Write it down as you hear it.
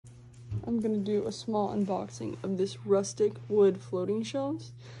I'm gonna do a small unboxing of this rustic wood floating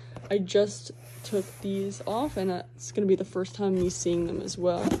shelves. I just took these off and it's gonna be the first time me seeing them as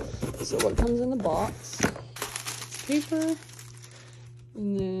well. So what comes in the box? Paper,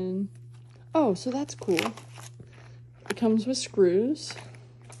 and then, oh, so that's cool. It comes with screws,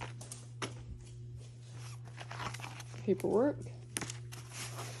 paperwork.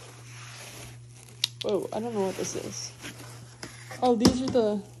 Whoa, I don't know what this is. Oh, these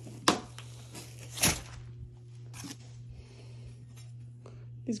are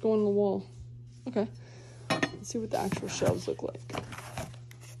these go on the wall. Okay, let's see what the actual shelves look like.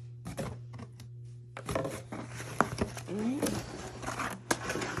 All right.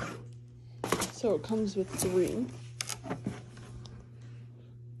 So it comes with 3.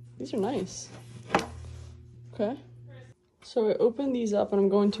 These are nice. Okay. So I opened these up and I'm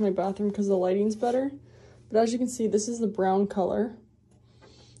going to my bathroom because the lighting's better. But as you can see, this is the brown color.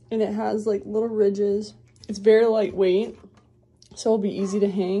 And it has like little ridges. It's very lightweight, so it'll be easy to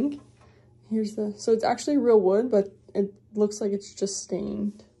hang. Here's so it's actually real wood, but it looks like it's just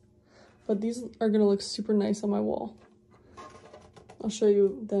stained. But these are gonna look super nice on my wall. I'll show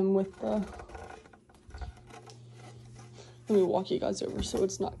you them with the, let me walk you guys over so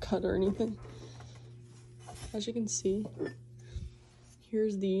it's not cut or anything. As you can see,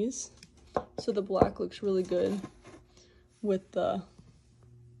 here's these. So the black looks really good with the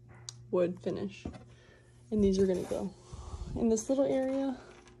wood finish. And these are gonna go in this little area,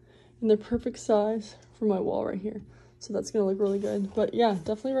 and they're perfect size for my wall right here. So that's gonna look really good. But yeah,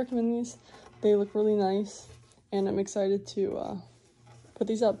 definitely recommend these. They look really nice, and I'm excited to put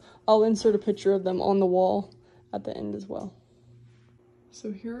these up. I'll insert a picture of them on the wall at the end as well.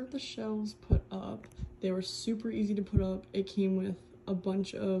 So here are the shelves put up. They were super easy to put up. It came with a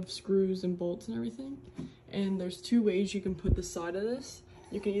bunch of screws and bolts and everything. And there's 2 ways you can put the side of this.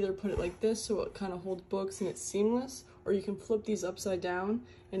 You can either put it like this so it kind of holds books and it's seamless, or you can flip these upside down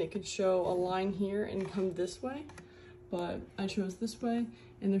and it could show a line here and come this way. But I chose this way,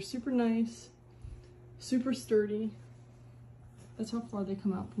 and they're super nice, super sturdy. That's how far they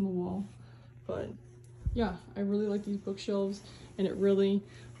come out from the wall. But yeah, I really like these bookshelves, and it really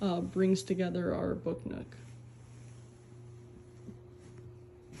brings together our book nook.